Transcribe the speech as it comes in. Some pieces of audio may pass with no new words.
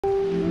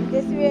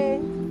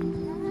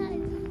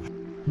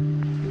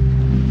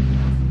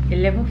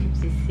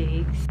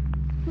11:56.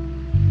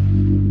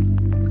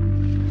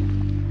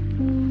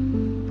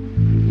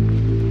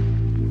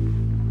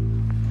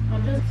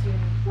 I'm just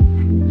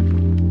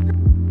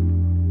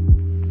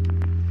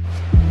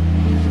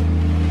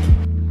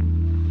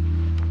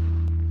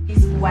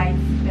this white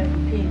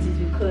paint is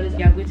because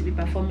we are going to be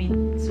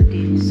performing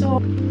today.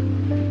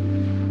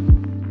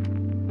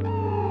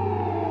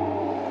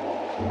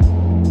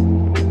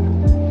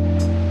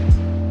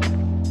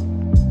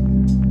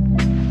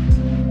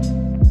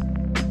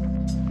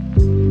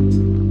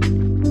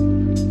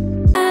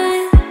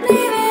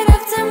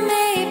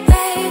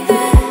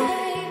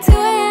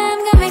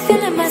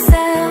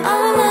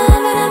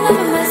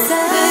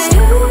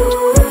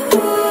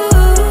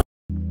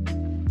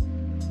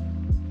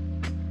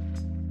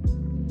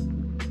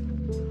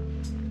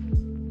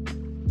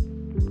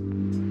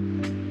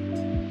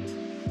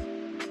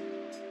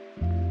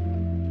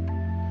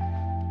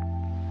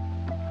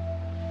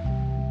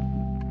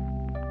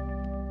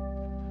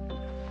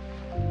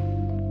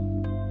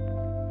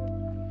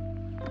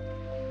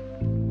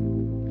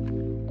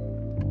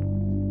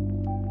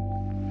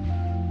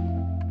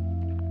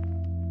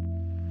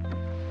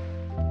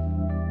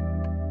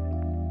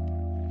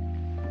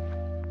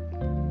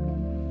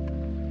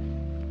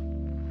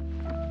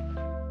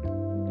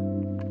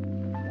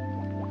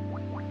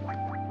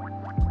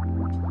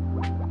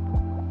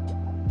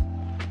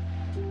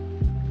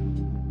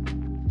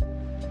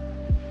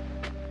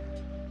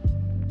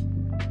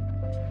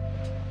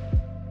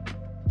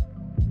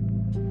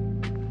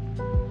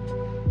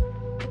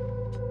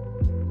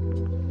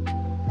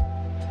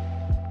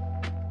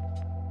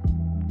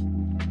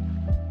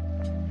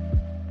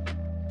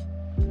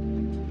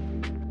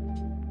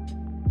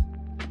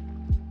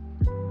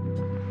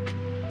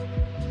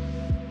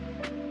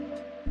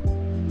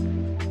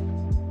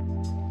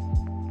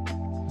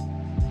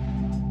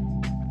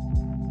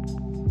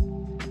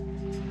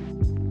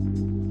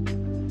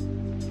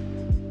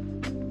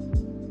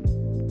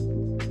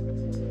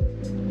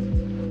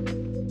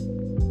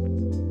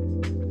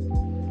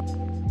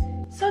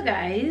 So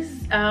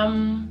guys,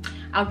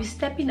 I'll be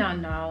stepping out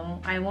now.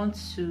 I want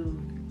to,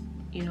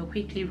 you know,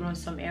 quickly run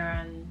some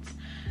errands.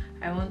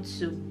 I want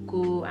to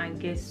go and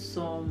get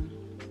some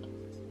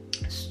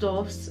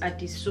stuffs at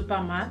the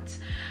supermarket,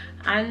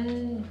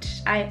 and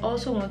I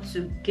also want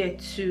to get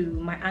to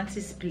my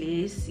auntie's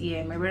place.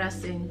 Yeah, my brother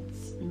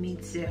sent me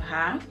to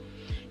her.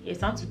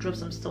 Yes, I want to drop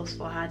some stuffs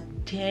for her.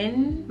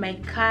 Then my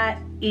car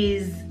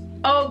is,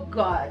 oh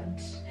god,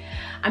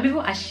 I'm even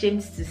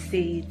ashamed to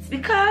say it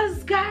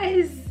because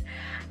guys,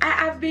 I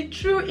have been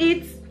through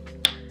it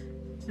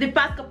the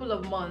past couple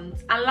of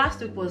months, and last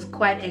week was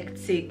quite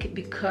hectic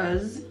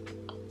because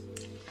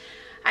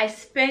I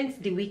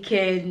spent the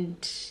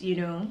weekend, you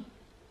know,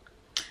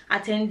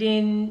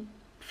 attending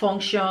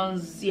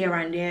functions here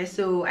and there,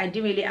 so I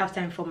didn't really have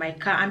time for my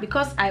car. And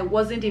because I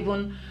wasn't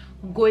even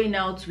going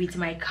out with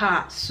my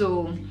car,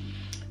 so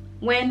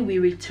when we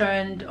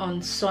returned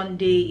on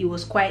Sunday it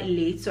was quite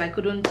late, so I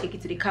couldn't take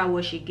it to the car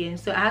wash again,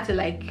 so I had to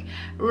like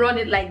run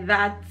it like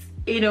that,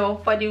 you know,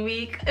 for the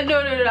week.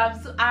 No,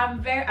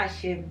 I'm very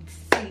ashamed.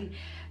 See,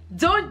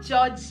 don't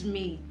judge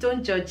me,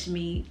 don't judge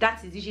me.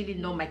 That is usually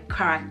not my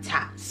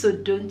character, so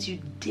don't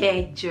you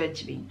dare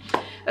judge me.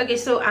 Okay,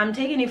 so I'm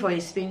taking it for a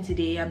spin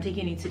today. I'm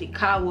taking it to the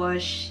car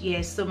wash,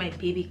 yes, so my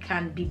baby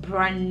can be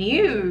brand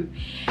new.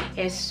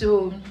 Yes,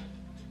 so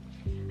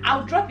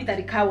I'll drop it at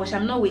the car wash.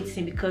 I'm not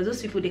waiting because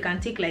those people, they can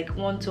take like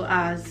 1-2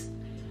 hours.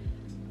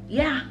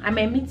 Yeah, I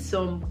might meet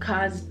some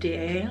cars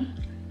there,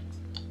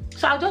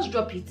 so I'll just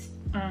drop it.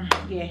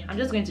 Yeah, I'm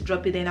just going to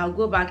drop it, then I'll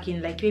go back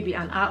in like maybe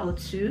an hour or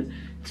two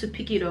to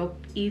pick it up,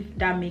 if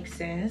that makes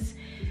sense.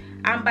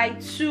 And by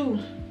 2,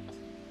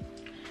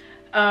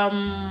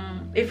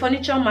 a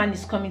furniture man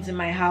is coming to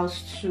my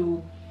house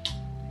to,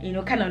 you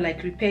know, kind of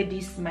like repair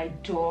this my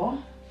door.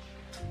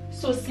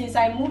 So since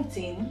I moved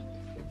in,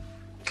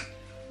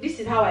 this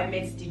is how I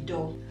met the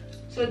door.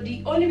 So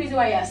the only reason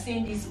why you're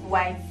seeing this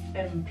white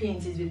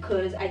paint is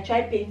because I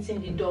tried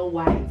painting the door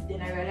white,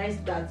 then I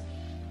realized that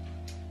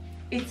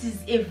it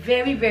is a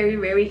very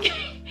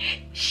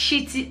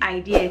shitty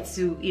idea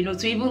to, you know,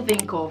 to even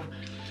think of.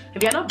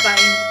 If you're not buying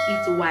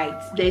it white,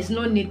 there's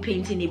no need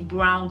painting a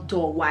brown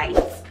door white,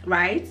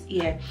 right?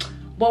 Yeah,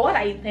 but what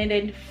I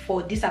intended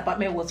for this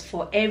apartment was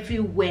for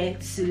everywhere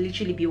to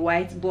literally be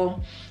white. But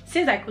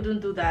since I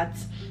couldn't do that,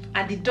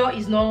 and the door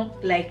is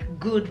not like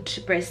good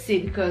per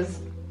se,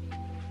 because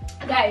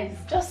guys,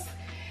 just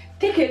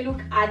take a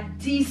look at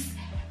this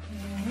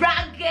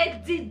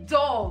raggedy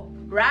door,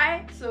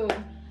 right? So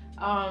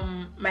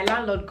my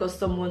landlord got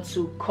someone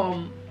to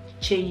come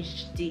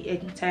change the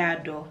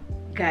entire door.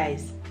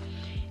 Guys,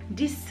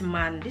 this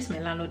my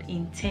landlord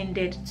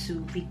intended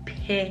to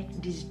repair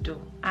this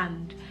door,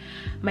 and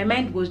my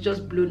mind was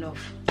just blown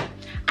off.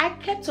 I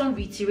kept on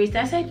reiterating.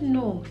 I said,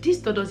 no, this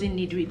door doesn't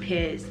need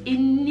repairs. It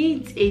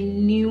needs a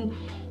new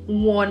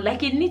one.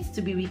 Like, it needs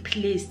to be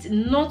replaced,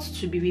 not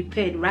to be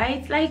repaired,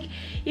 right? Like,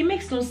 it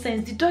makes no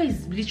sense. The door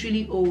is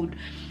literally old.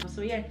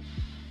 So yeah,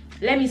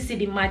 let me see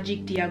the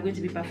magic they are going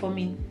to be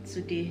performing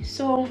today.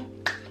 So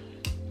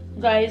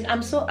guys,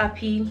 I'm so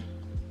happy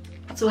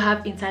to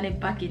have internet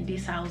back in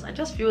this house. I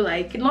just feel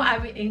like not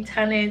having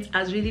internet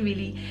has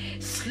really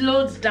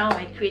slowed down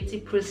my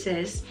creative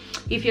process.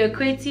 If you're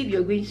creative,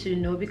 you're going to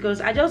know,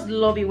 because I just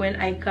love it when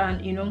I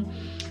can, you know,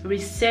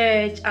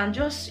 research and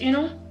just, you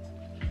know,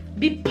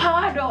 be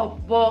powered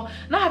up. But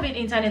not having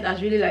internet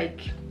has really,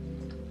 like,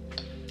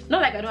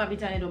 not like I don't have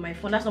internet on my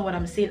phone, that's not what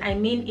I'm saying. I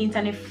mean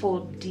internet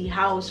for the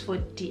house, for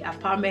the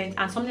apartment,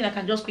 and something I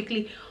can just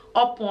quickly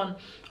up on.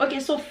 Okay,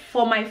 so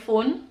for my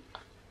phone,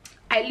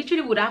 I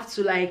literally would have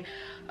to like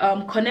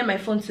connect my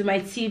phone to my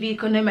TV,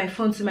 connect my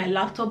phone to my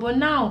laptop, but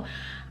now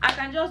I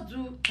can just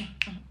do,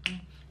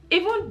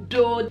 even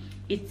though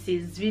it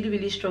is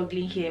really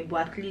struggling here,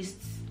 but at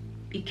least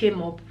it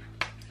came up.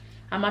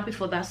 I'm happy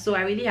for that. So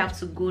I really have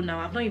to go now.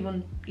 I've not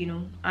even, you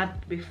know,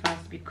 had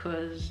breakfast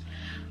because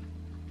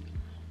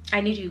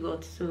I need you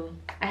guys, so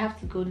I have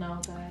to go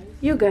now, guys.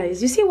 You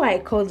guys, you see why I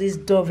call this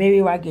door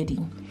very raggedy?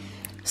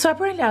 So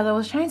apparently, as I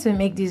was trying to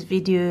make this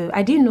video,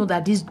 I didn't know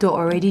that this door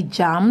already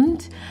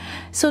jammed.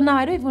 So now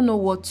I don't even know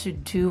what to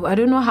do. I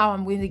don't know how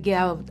I'm going to get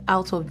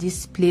out of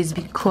this place,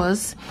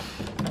 because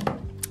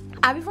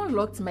I've even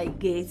locked my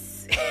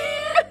gates.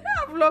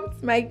 I've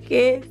locked my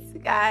gates,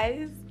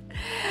 guys.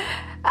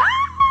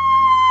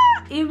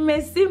 It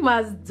may seem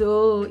as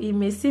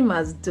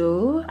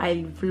though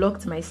I've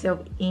locked myself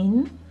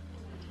in.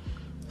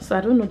 So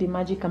I don't know the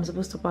magic I'm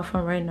supposed to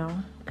perform right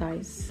now,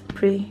 guys.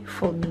 Pray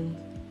for me.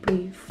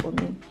 Pray for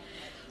me.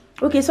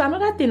 Okay, so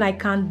another thing I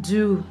can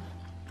do,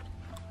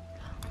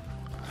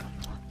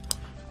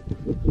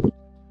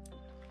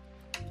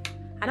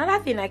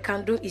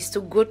 is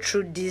to go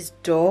through this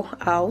door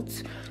out,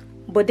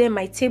 but then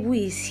my table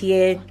is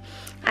here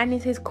and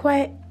it is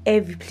quite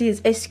heavy.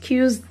 Please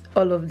excuse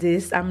all of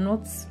this, I'm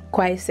not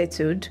quite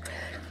settled.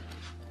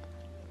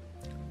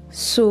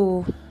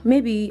 So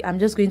maybe I'm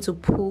just going to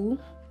pull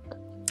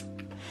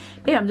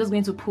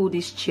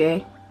this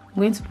chair. I'm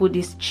going to put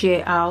this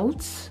chair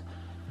out,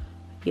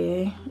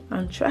 yeah,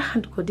 and try.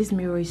 God, this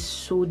mirror is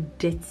so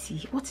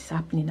dirty. What is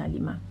happening,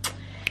 Alima?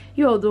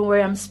 You all don't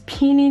worry, I'm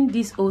spinning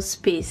this whole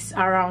space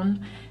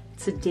around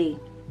today.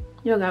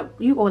 You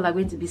all are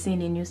going to be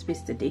seeing a new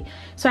space today.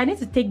 So I need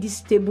to take this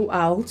table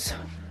out,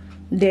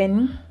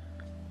 then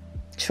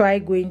try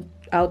going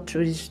out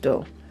through this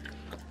door.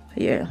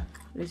 Yeah,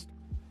 let's.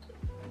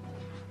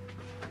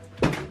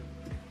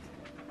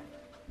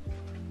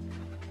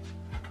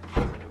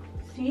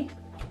 See,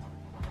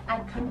 I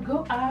can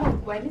go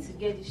out, but I need to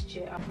get this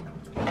chair out.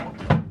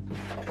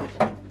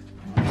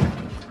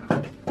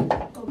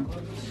 Oh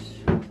God.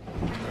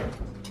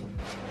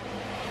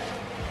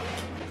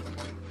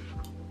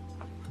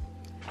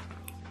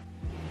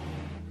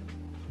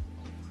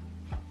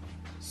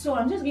 So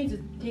I'm just going to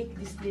take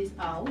this place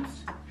out.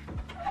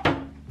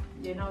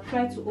 Then I'll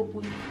try to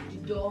open the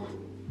door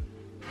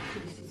to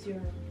the sitting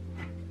room.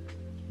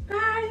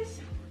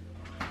 Guys,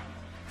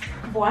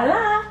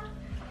 voila!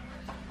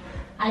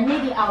 I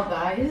made it out,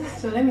 guys.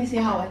 So let me see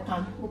how I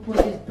can open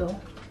this door.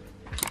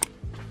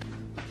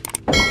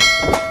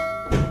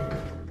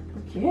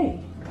 Okay.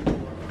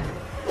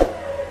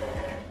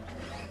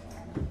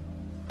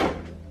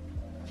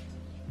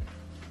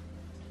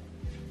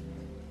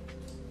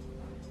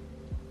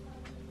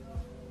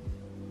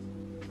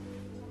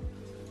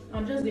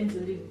 I'm just going to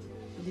leave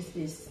this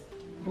place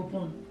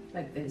open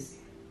like this.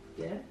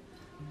 Yeah.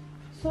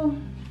 So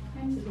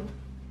time to go.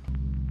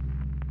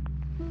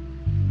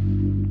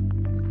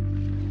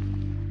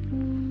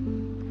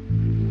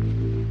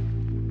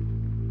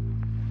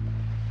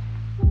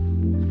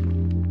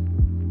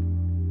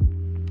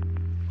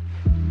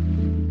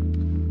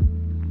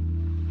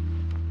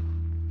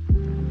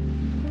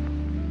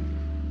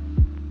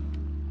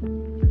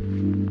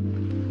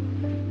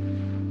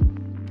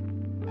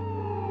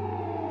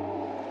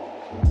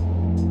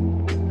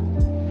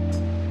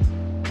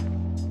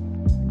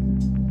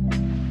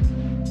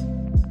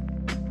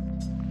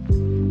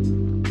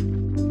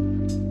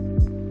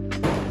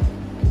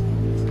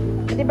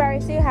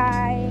 Barry, say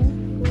hi.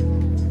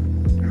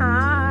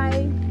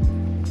 Hi.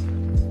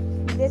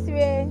 This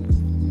way.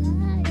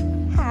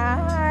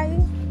 Hi.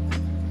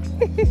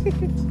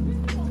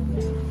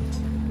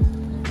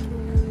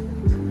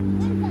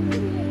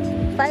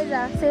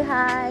 Faiza, say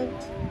hi.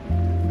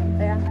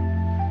 Yeah.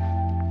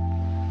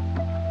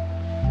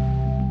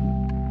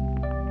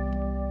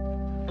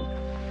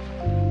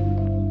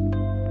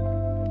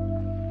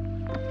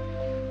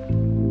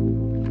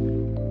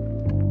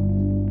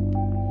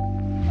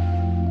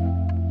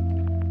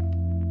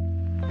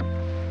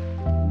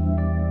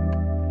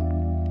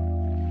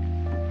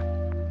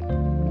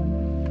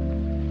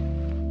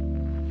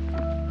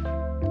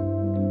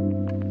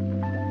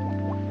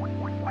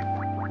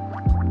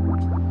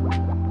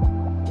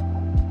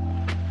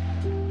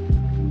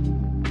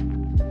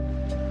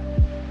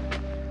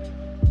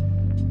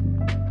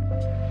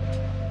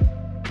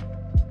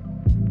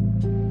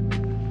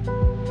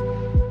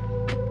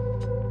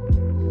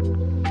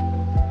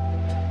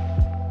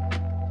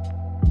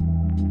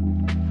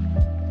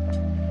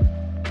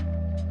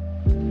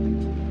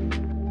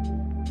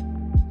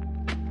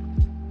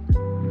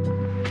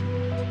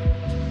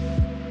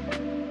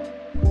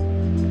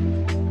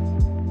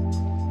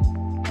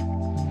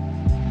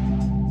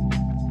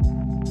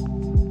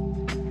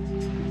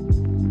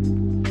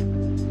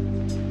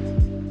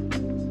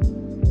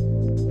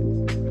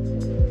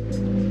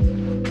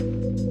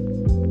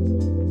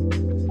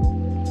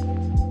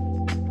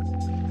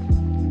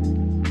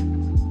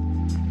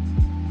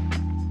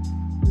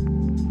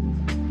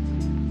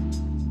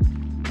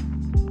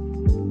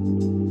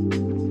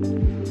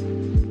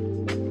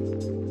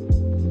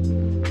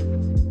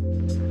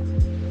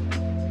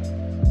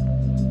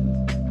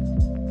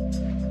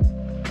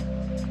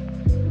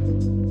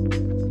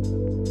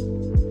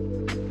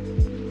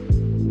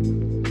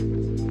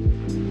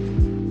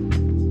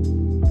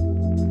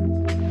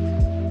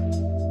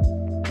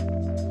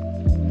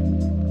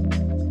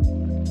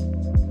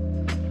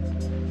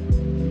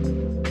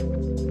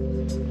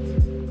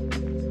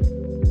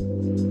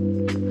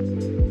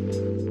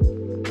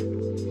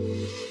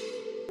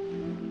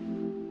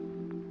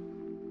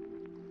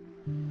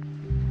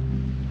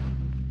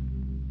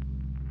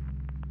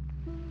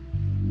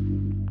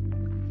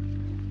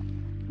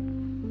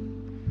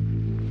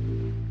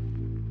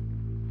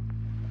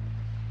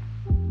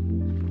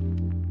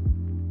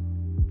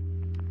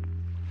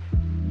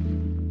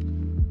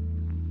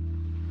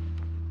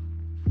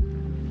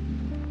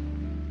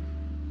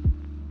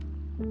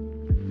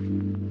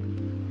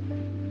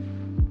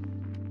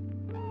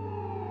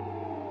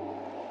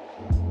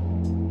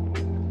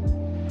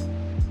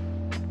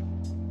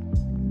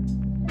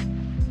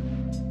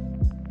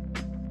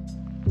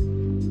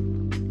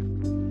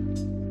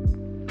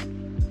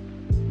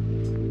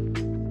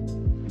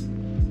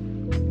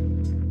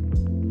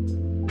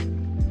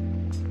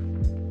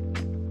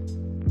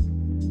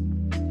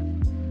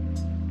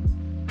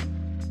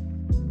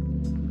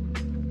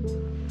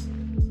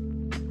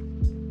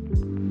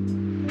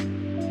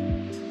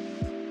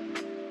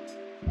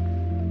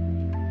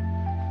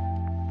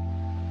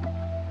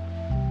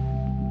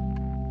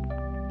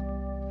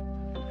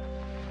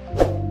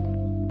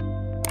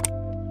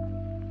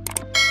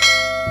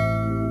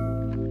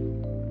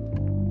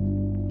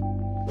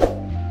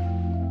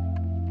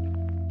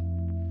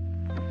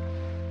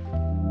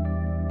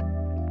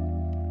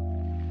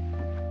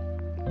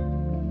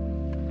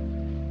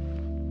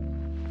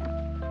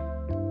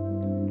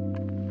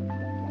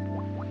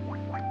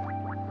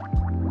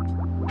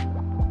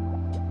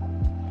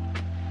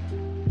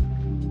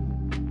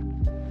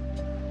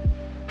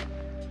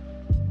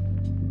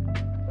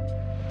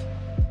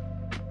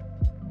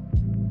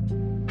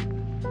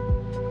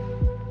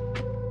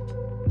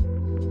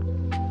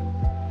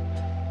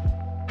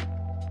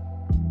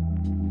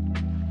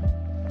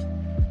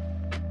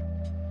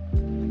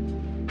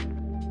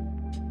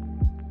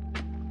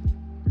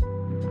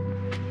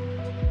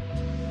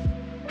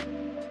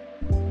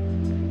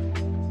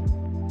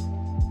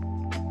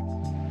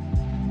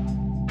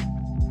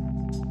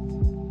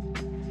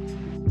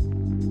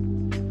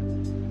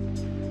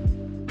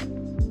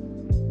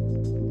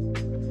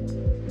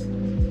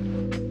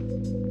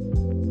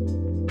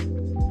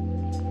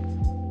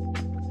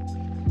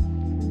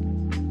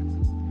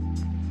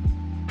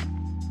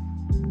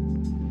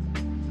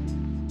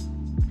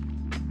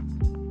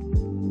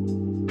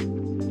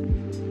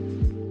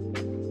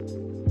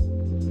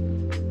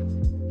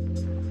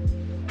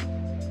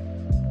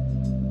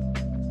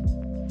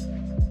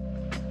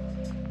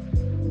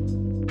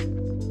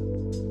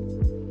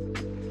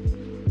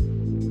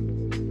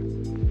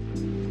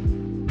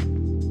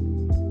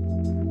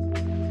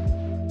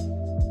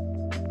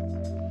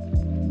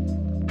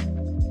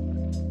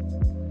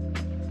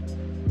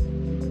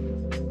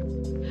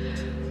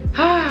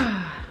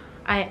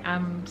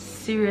 I'm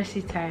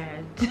seriously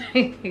tired.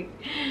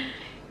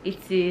 It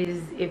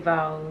is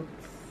about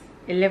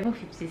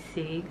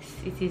 11:56.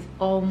 It is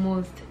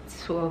almost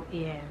 12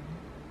 a.m.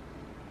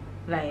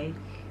 Like,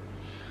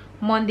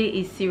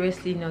 Monday is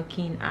seriously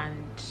knocking,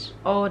 and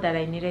all that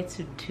I needed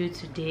to do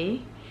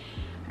today,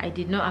 I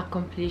did not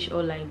accomplish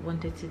all I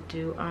wanted to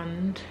do.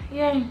 And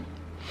yeah,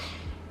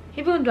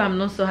 even though I'm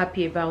not so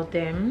happy about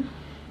them,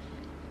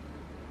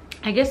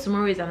 I guess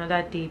tomorrow is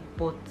another day.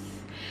 But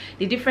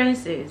the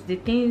difference is, the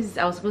things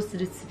I was supposed to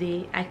do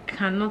today, I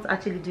cannot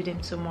actually do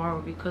them tomorrow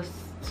because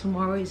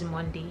tomorrow is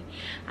Monday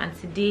and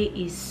today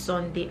is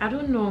Sunday. I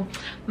don't know,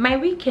 my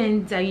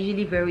weekends are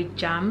usually very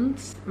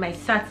jammed. My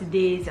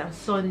Saturdays and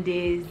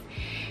Sundays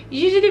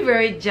usually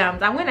very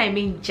jammed, and when I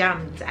mean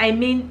jammed, I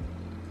mean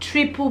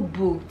triple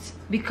booked,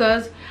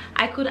 because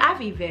I could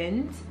have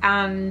events,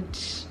 and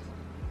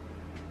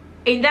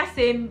in that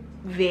same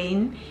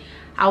vein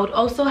I would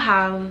also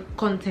have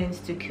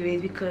content to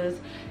create, because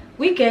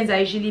weekends are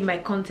usually my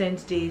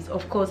content days.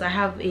 Of course, I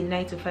have a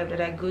 9 to 5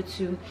 that I go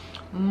to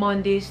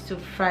Mondays to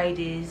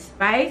Fridays,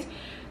 right?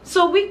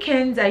 So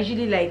weekends are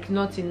usually like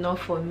not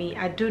enough for me.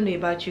 I don't know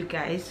about you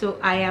guys, so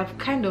I have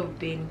kind of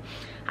been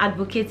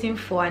advocating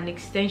for an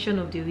extension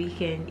of the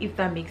weekend, if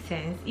that makes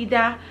sense,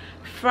 either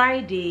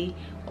Friday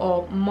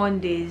or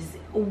Mondays.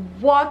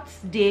 What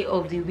day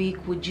of the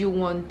week would you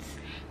want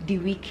the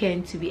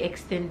weekend to be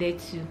extended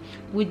to?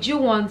 Would you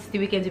want the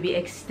weekend to be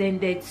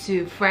extended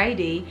to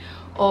Friday,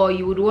 or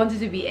you would want it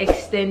to be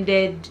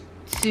extended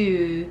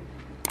to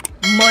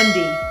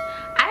Monday?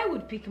 I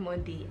would pick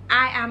Monday.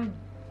 I am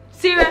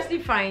seriously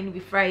fine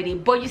with Friday,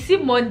 but you see,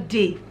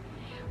 Monday,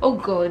 oh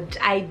god,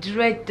 I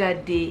dread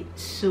that day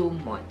so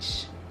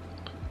much.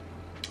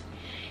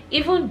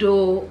 Even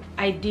though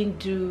I didn't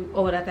do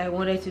all that I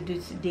wanted to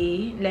do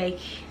today, like,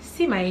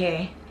 see my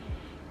hair,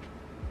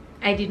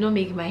 I did not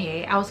make my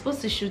hair. I was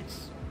supposed to shoot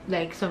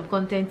like some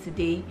content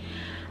today.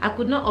 I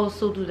could not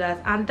also do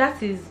that, and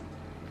that is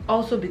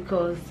also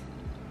because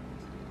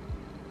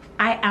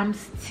I am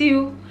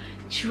still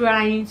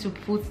trying to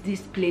put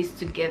this place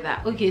together.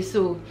 Okay,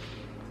 so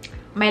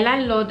my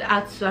landlord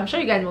had to, I'm sure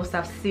you guys must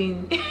have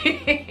seen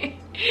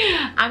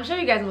I'm sure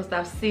you guys must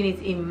have seen it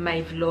in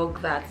my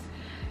vlog, that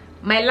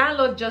my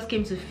landlord just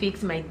came to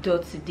fix my door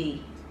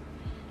today.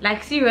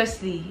 Like,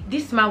 seriously,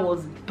 this man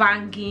was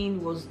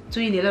banging, was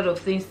doing a lot of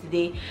things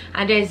today,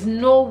 and there's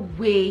no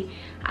way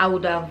I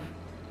would have,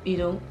 you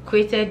know,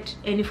 created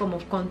any form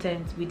of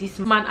content with this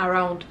man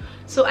around.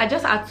 So I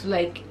just had to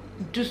like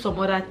do some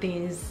other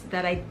things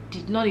that I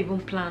did not even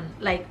plan,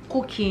 like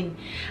cooking.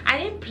 I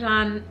didn't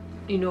plan,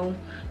 you know,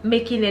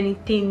 making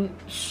anything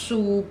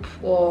soup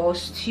or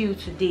stew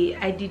today.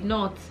 I did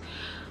not.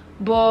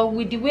 But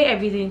with the way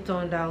everything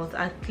turned out,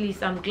 at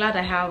least I'm glad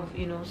I have,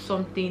 you know,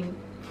 something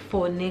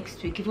for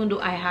next week, even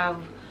though I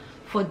have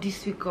for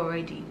this week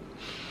already.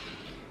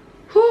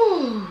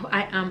 Whew,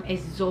 I am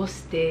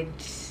exhausted.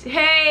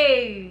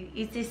 Hey,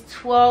 it is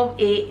 12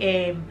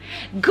 a.m.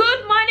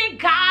 Good morning,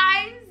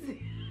 guys.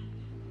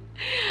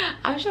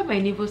 I'm sure my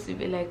neighbors will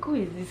be like, who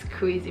is this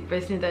crazy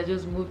person that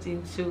just moved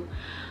into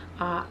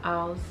our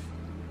house?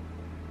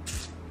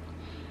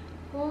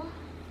 Oh,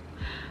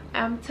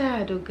 I'm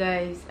tired, oh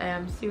guys. I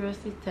am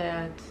seriously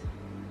tired.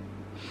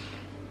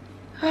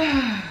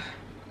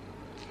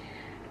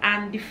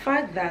 And the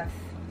fact that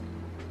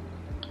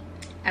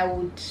I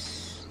would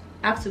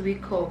have to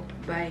wake up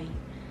by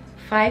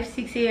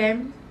 5-6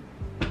 a.m.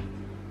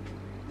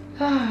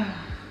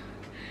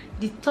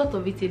 the thought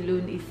of it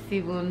alone is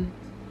even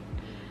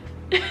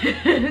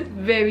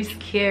very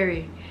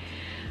scary.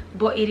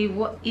 But it is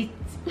what it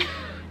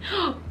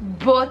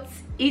but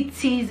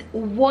it is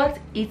what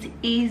it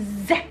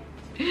is.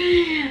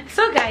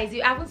 So guys,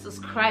 you haven't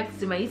subscribed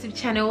to my YouTube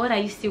channel, what are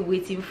you still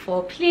waiting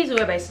for? Please do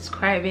it by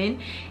subscribing,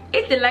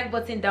 hit the like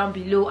button down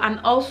below, and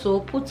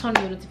also put on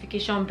your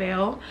notification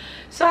bell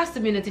so as to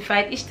be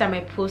notified each time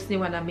I post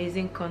new and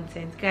amazing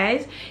content.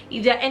 Guys,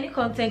 if there are any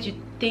content you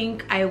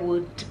think I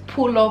would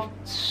pull off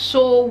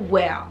so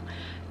well,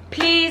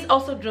 please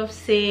also drop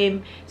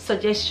same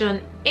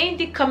suggestion in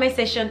the comment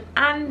section,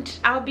 and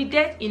I'll be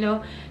there, you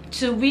know,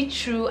 to read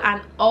through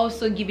and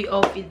also give you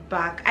all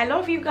feedback. I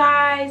love you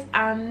guys,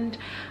 and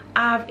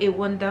have a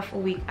wonderful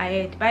week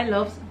ahead. Bye,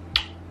 loves.